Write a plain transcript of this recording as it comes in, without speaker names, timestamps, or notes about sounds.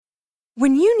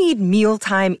When you need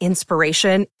mealtime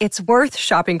inspiration, it's worth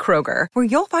shopping Kroger, where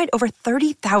you'll find over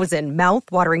 30,000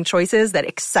 mouth-watering choices that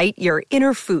excite your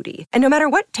inner foodie. And no matter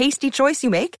what tasty choice you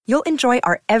make, you'll enjoy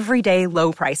our everyday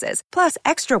low prices, plus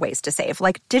extra ways to save,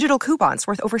 like digital coupons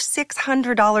worth over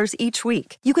 $600 each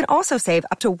week. You can also save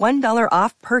up to $1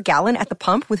 off per gallon at the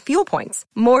pump with fuel points.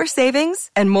 More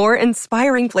savings and more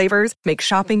inspiring flavors make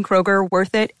shopping Kroger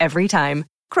worth it every time.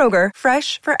 Kroger,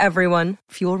 fresh for everyone.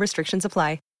 Fuel restrictions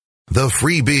apply. The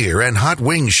Free Beer and Hot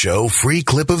Wings Show free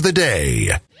clip of the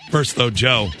day. First, though,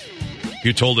 Joe,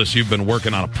 you told us you've been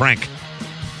working on a prank.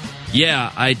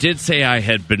 Yeah, I did say I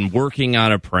had been working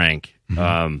on a prank.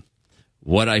 Mm-hmm.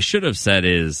 What I should have said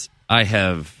is I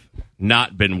have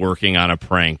not been working on a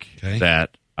prank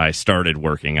that I started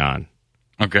working on.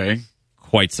 Okay.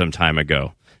 Quite some time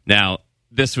ago. Now,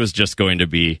 this was just going to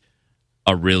be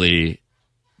a really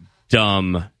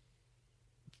dumb,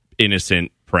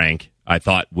 innocent prank I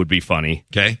thought would be funny.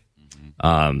 Okay.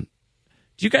 Do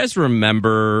you guys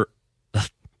remember?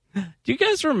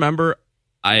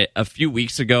 A few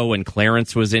weeks ago when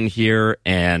Clarence was in here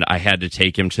and I had to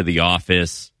take him to the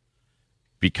office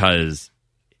because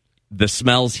the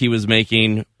smells he was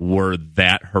making were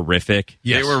that horrific.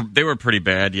 Yes. They were pretty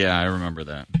bad. Yeah, I remember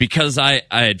that. Because I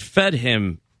had fed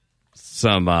him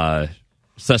some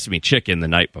sesame chicken the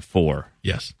night before.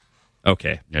 Yes.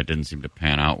 Okay. Yeah, it didn't seem to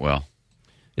pan out well.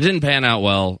 It didn't pan out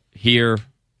well here,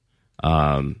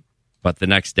 but the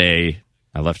next day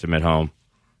I left him at home.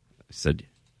 I said,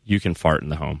 you can fart in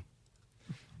the home.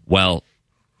 Well,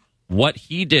 what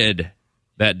he did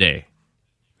that day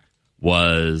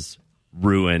was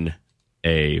ruin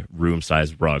a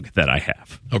room-sized rug that I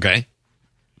have. Okay.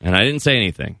 And I didn't say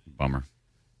anything. Bummer.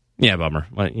 Yeah, bummer.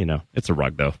 Well, it's a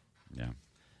rug, though. Yeah.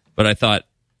 But I thought,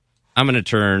 I'm going to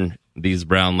turn these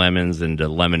brown lemons into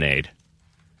lemonade.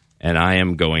 And I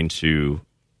am going to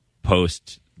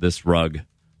post this rug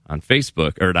on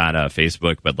Facebook, or not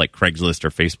Facebook, but like Craigslist or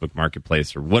Facebook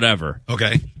Marketplace or whatever.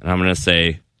 Okay. And I'm going to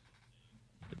say,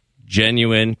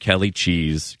 genuine Kelly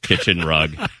Cheese kitchen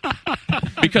rug.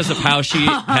 Because of how she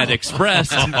had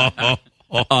expressed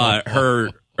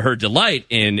her delight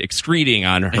in excreting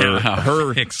on her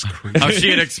how she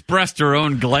had expressed her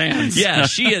own glands. Yeah,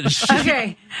 she had.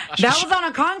 Okay, that was on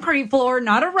a concrete floor,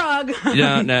 not a rug.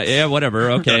 Yeah,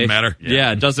 whatever. Okay, doesn't matter.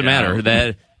 Yeah, it doesn't matter.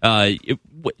 That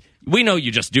we know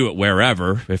you just do it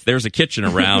wherever. If there's a kitchen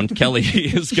around, Kelly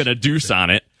is going to deuce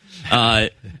on it.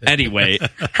 Anyway,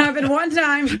 happened one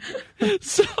time.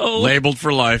 So labeled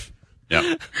for life.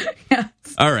 Yep. Yes.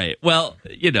 All right. Well,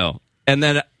 and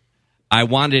then I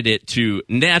wanted it to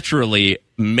naturally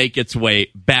make its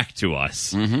way back to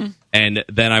us. Mm-hmm. And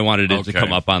then I wanted it to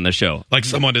come up on the show. Like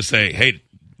someone to say, hey,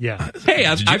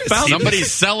 I found somebody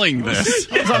selling this.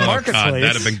 It's on Marketplace. God,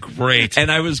 that'd have been great.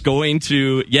 And I was going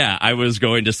to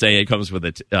say it comes with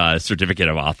a certificate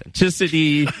of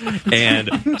authenticity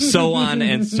and so on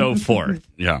and so forth.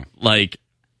 Yeah. Like,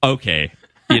 okay,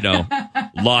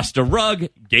 lost a rug,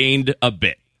 gained a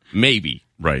bit. Maybe.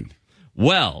 Right.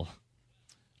 Well,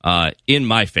 in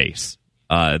my face,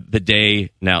 the day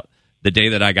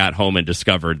that I got home and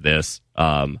discovered this,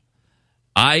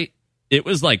 it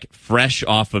was like fresh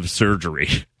off of surgery.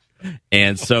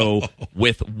 And so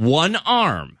with one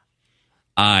arm,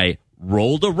 I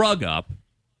rolled a rug up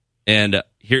and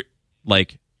here,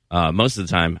 most of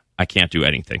the time I can't do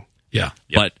anything. Yeah.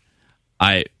 But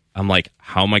I'm like,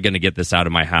 how am I going to get this out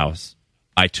of my house?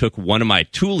 I took one of my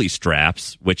Thule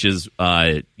straps, which is,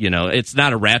 it's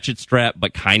not a ratchet strap,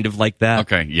 but kind of like that.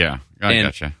 Okay, yeah. I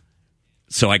gotcha.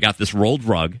 So I got this rolled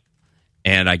rug,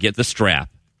 and I get the strap,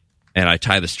 and I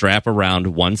tie the strap around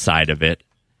one side of it,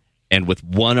 and with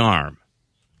one arm,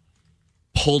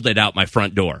 pulled it out my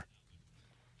front door.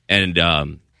 And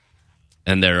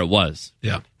there it was.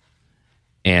 Yeah.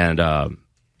 And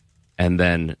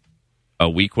then a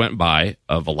week went by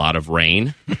of a lot of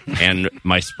rain and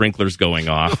my sprinklers going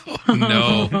off.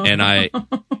 No. And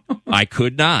I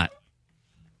could not,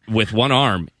 with one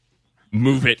arm,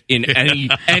 move it in any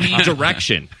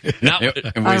direction. It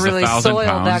I really 1,000 soiled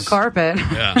pounds. that carpet.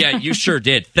 Yeah, you sure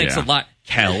did. Thanks a lot,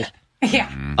 Kel. Yeah,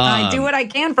 I do what I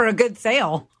can for a good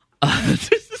sale.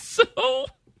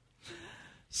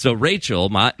 So Rachel,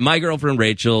 my girlfriend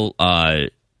Rachel, I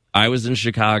was in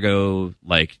Chicago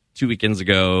like 2 weekends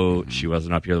ago. She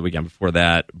wasn't up here the weekend before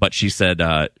that, but she said,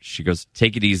 she goes,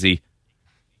 take it easy.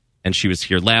 And she was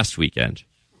here last weekend.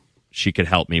 She could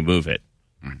help me move it.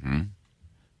 Mm-hmm.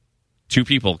 2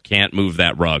 people can't move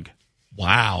that rug.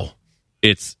 Wow.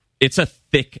 It's a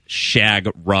thick shag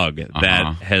rug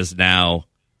that has now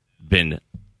been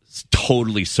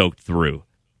totally soaked through.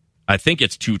 I think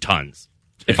it's 2 tons.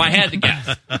 If I had to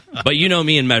guess. But you know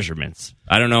me in measurements.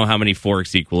 I don't know how many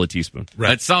forks equal a teaspoon.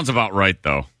 That sounds about right,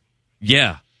 though.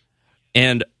 Yeah.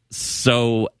 And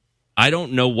so I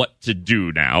don't know what to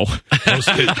do now. Because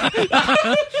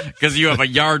you have a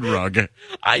yard rug.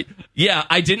 I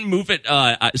didn't move it.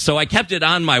 So I kept it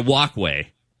on my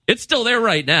walkway. It's still there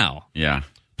right now. Yeah.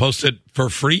 Post it for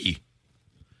free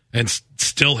and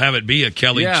still have it be a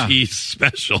Kelly Cheese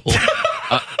special.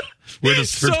 With a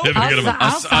certificate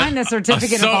I'll sign the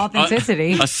certificate of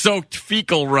authenticity. A soaked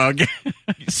fecal rug.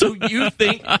 So you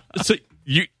think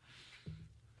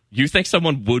you think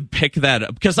someone would pick that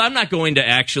up? Because I'm not going to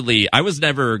actually. I was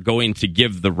never going to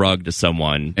give the rug to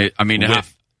someone.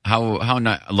 How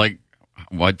not like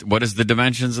what is the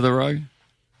dimensions of the rug?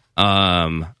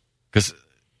 Because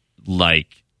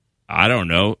like I don't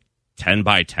know. 10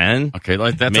 by 10. Okay,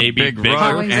 like that's maybe a big bigger.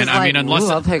 rug. And I mean, unless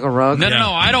I'll take a rug. No,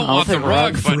 I don't want the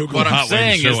rug. But what I'm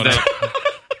saying is that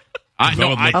I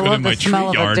love the smell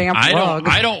of a damp rug.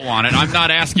 I don't want it. I'm not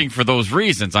asking for those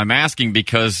reasons. I'm asking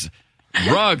because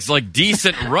rugs, like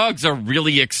decent rugs, are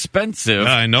really expensive.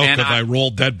 I know because I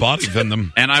roll dead bodies in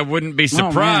them. And I wouldn't be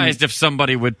surprised if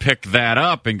somebody would pick that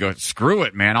up and go, "Screw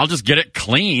it, man! I'll just get it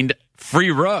cleaned. Free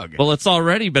rug." Well, it's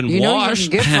already been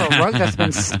washed. You know you can get for a rug that's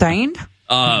been stained.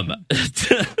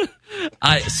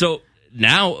 So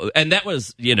now, and that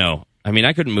was, I mean,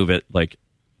 I couldn't move it like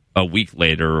a week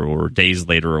later or days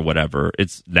later or whatever.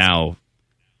 It's now,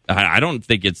 I don't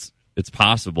think it's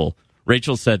possible.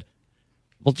 Rachel said,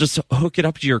 well, just hook it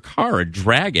up to your car and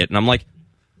drag it. And I'm like,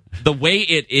 the way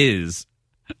it is,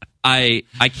 I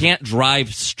can't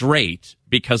drive straight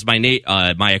because my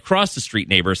across the street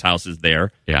neighbor's house is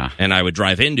there. Yeah. And I would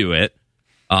drive into it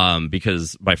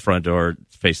because my front door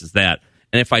faces that.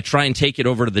 And if I try and take it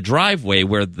over to the driveway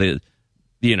where the,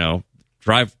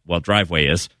 driveway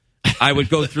is, I would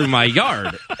go through my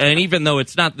yard. And even though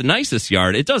it's not the nicest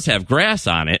yard, it does have grass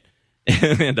on it.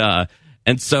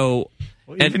 And so...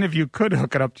 Even if you could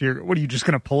hook it up to your... What, are you just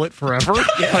going to pull it forever?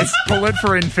 Like, pull it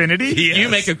for infinity? Yes. You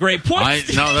make a great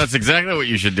point. No, that's exactly what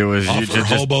you should do is you just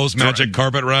hobos magic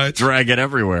carpet rides. Drag it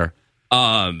everywhere.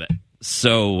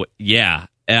 So, yeah.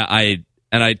 I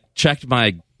checked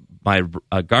my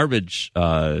garbage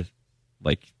website.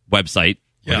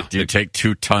 Yeah. Do you take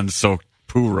 2 tons soaked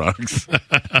poo rugs?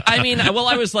 I mean, I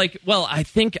was like,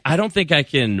 I don't think I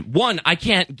can. One, I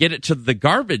can't get it to the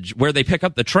garbage where they pick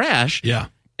up the trash. Yeah.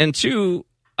 And 2,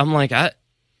 I'm like, I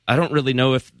don't really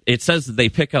know if it says that they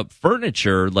pick up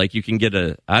furniture. Like you can get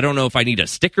I don't know if I need a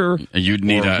sticker. You'd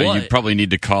probably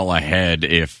need to call ahead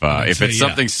if it's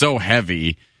something so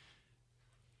heavy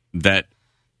that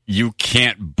you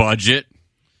can't budget.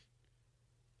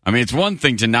 I mean, it's one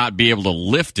thing to not be able to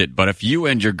lift it, but if you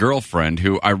and your girlfriend,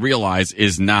 who I realize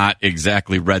is not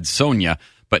exactly Red Sonja,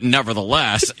 but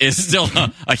nevertheless is still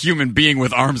a human being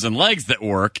with arms and legs that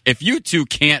work, if you two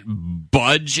can't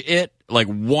budge it like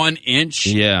 1 inch,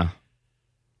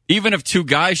 even if 2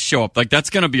 guys show up, like that's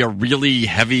going to be a really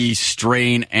heavy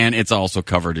strain, and it's also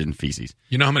covered in feces.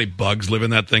 You know how many bugs live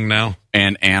in that thing now?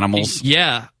 And animals.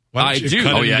 Yeah, I do.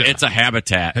 Oh, yeah, it's a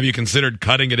habitat. Have you considered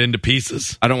cutting it into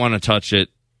pieces? I don't want to touch it.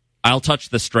 I'll touch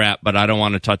the strap, but I don't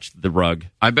want to touch the rug.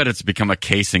 I bet it's become a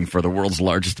casing for the world's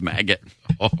largest maggot.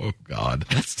 Oh, God.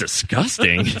 That's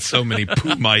disgusting. So many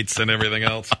poo mites and everything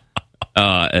else.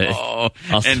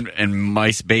 And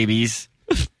mice babies.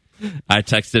 I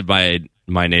texted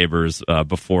my neighbors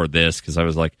before this because I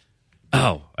was like,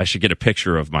 oh, I should get a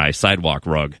picture of my sidewalk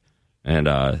rug. And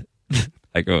I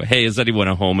go, hey, is anyone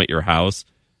at home at your house?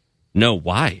 No,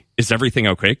 why? Is everything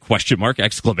okay? ?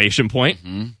 Exclamation point.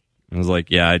 Mm-hmm. I was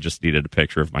like, yeah, I just needed a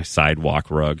picture of my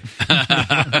sidewalk rug.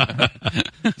 That's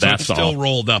it's still all.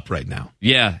 Rolled up right now.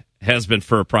 Yeah, has been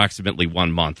for approximately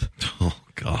 1 month. Oh,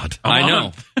 God. I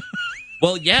know.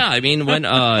 Well, yeah, I mean, when,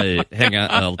 hang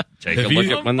on, I'll take a look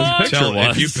at when this picture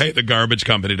was. If you pay the garbage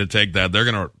company to take that, they're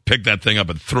going to pick that thing up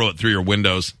and throw it through your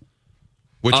windows,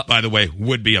 which, by the way,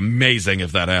 would be amazing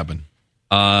if that happened.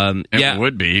 It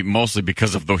would be, mostly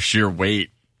because of the sheer weight.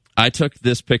 I took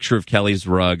this picture of Kelly's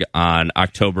rug on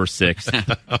October 6th,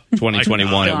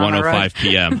 2021 at 1:05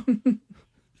 p.m.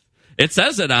 It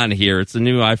says it on here. It's a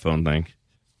new iPhone thing.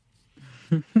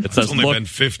 It says, it's only been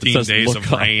 15 days of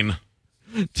rain.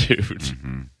 Dude.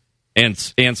 Mm-hmm.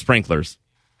 And sprinklers.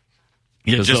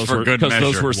 Yeah, just for good measure.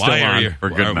 Because those were still on.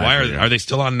 Are they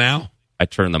still on now? I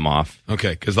turned them off.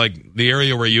 Okay, because like the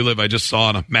area where you live, I just saw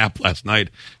on a map last night,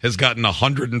 has gotten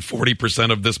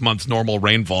 140% of this month's normal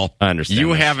rainfall. I understand.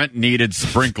 You haven't needed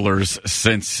sprinklers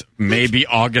since maybe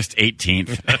August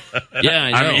 18th. Yeah,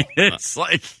 I know. I mean, it's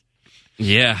like...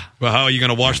 Yeah. Well, how are you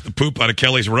going to wash the poop out of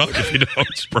Kelly's rug if you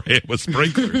don't spray it with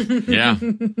sprinklers? Yeah.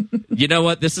 You know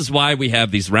what? This is why we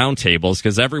have these round tables,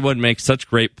 because everyone makes such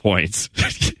great points.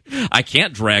 I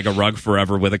can't drag a rug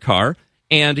forever with a car.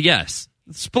 And yes,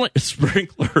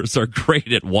 sprinklers are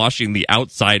great at washing the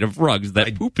outside of rugs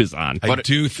that poop is on. I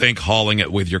do think hauling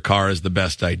it with your car is the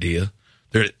best idea.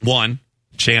 One,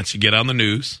 chance you get on the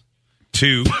news.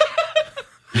 Two,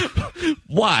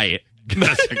 why?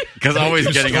 Because always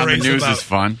getting on the news is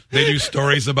fun. They do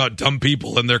stories about dumb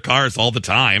people in their cars all the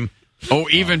time. Oh,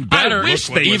 even better!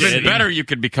 Even better, you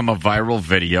could become a viral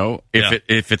video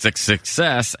if it's a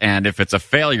success, and if it's a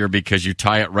failure because you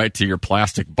tie it right to your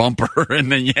plastic bumper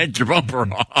and then you head your bumper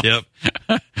off. Yep,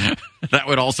 that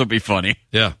would also be funny.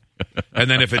 Yeah, and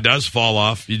then if it does fall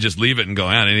off, you just leave it and go,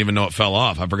 I didn't even know it fell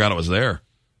off. I forgot it was there.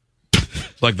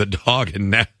 It's like the dog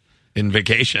in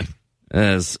Vacation.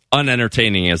 As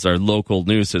unentertaining as our local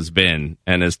news has been,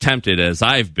 and as tempted as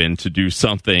I've been to do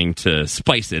something to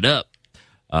spice it up,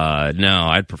 no,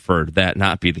 I'd prefer that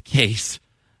not be the case.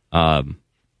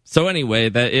 So anyway,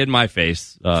 that in my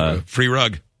face. Free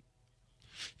rug.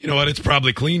 You know what? It's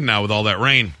probably clean now with all that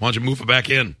rain. Why don't you move it back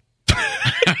in?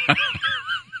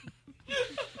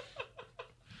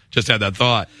 Just had that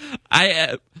thought.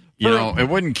 It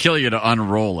wouldn't kill you to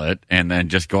unroll it and then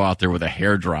just go out there with a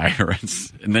hairdryer,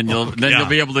 and then you'll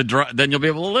be able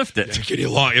to lift it. Can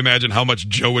you imagine how much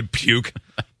Joe would puke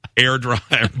air dry,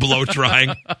 blow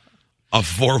drying a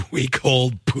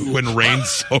 4-week-old poo and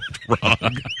rain-soaked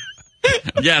rug?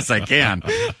 Yes, I can.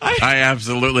 I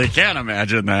absolutely can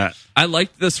imagine that. I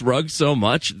liked this rug so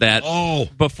much that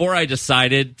before I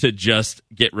decided to just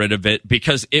get rid of it,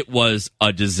 because it was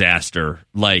a disaster,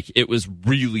 like it was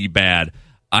really bad,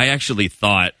 I actually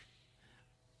thought,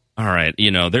 all right,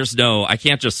 I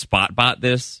can't just spot bot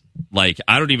this. Like,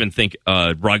 I don't even think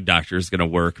a rug doctor is going to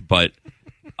work, but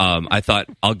I thought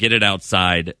I'll get it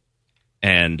outside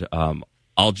and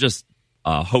I'll just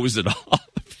hose it off.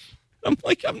 I'm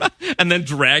not, and then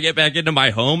drag it back into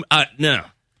my home. No.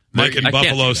 Mike in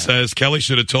Buffalo says, Kelly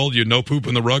should have told you no poop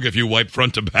in the rug if you wipe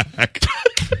front to back.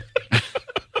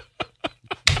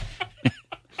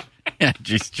 Yeah,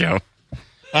 jeez, Joe.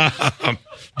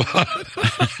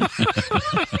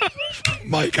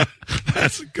 Mike,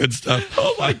 that's good stuff.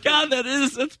 Oh my God,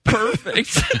 that's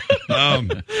perfect. All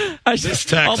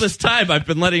this time I've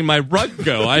been letting my rug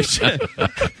go. I should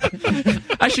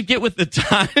get with the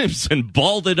times and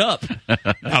balled it up.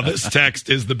 Now this text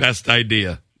is the best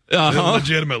idea.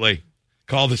 Legitimately.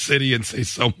 Call the city and say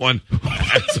someone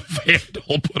has a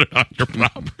vandal put it on your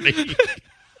property.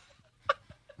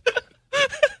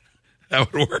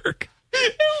 That would work.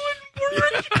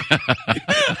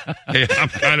 Hey, I'm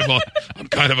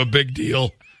kind of a big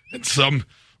deal. And some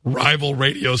rival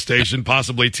radio station,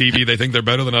 possibly TV, they think they're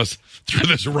better than us, threw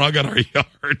this rug on our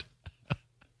yard.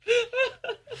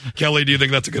 Kelly, do you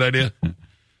think that's a good idea?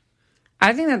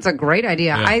 I think that's a great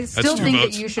idea. Yeah, I still think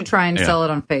that you should try and sell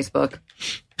it on Facebook.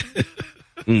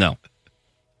 No,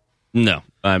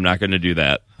 I'm not going to do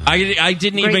that. I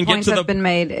didn't Great even get points to have been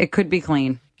made. It could be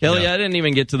clean. Kelly, I didn't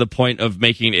even get to the point of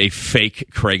making a fake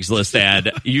Craigslist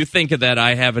ad. You think that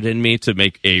I have it in me to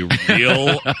make a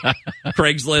real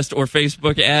Craigslist or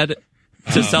Facebook ad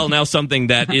to sell now something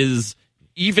that is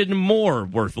even more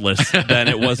worthless than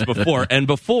it was before. And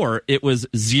before, it was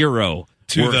zero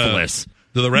worthless.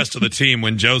 To the rest of the team,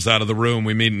 when Joe's out of the room,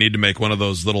 we need to make one of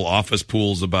those little office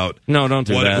pools about no, don't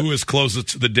do that. Who is closest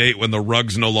to the date when the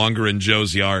rug's no longer in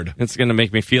Joe's yard. It's going to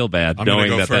make me feel bad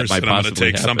knowing that first, might and I'm possibly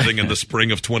take happen. something in the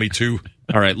spring of 22.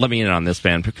 All right, let me in on this,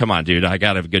 man. Come on, dude. I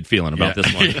got a good feeling about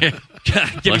this one.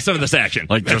 Give me some of this action.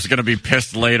 Like Joe's going to be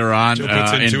pissed later on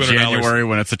in January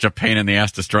when it's such a pain in the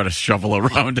ass to try to shovel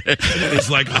around it. He's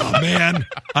like, oh, man,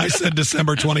 I said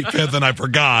December 25th and I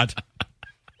forgot.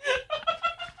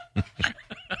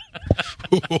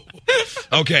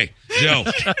 Okay, Joe.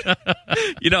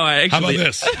 How about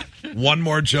this? One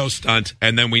more Joe stunt,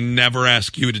 and then we never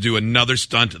ask you to do another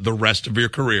stunt the rest of your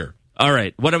career. All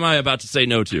right. What am I about to say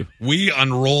no to? We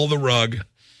unroll the rug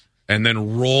and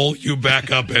then roll you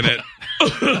back up in it.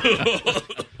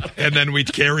 And then we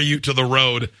carry you to the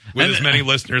road with as many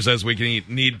listeners as we can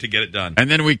need to get it done. And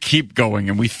then we keep going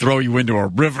and we throw you into a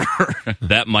river.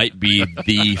 That might be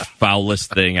the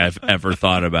foulest thing I've ever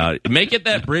thought about. Make it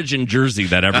that bridge in Jersey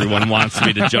that everyone wants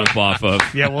me to jump off of.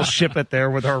 Yeah, we'll ship it there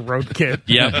with our road kit.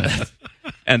 Yep.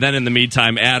 And then in the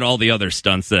meantime, add all the other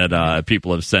stunts that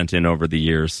people have sent in over the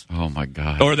years. Oh, my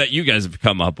God. Or that you guys have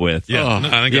come up with. Yeah, no,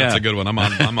 I think that's a good one. I'm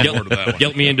on board with that one.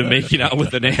 Guilt me into making out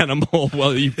with an animal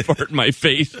while you fart in my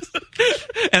face.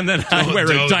 And then I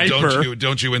wear a diaper.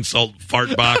 Don't you insult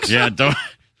fart box. Yeah, don't.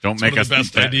 Don't make us one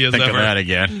of the best ideas think ever. of that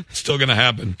again. Still going to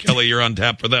happen. Kelly, you're on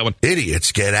tap for that one.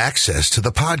 Idiots get access to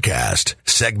the podcast,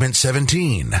 segment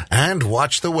 17, and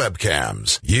watch the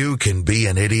webcams. You can be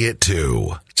an idiot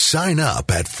too. Sign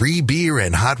up at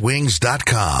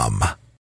freebeerandhotwings.com.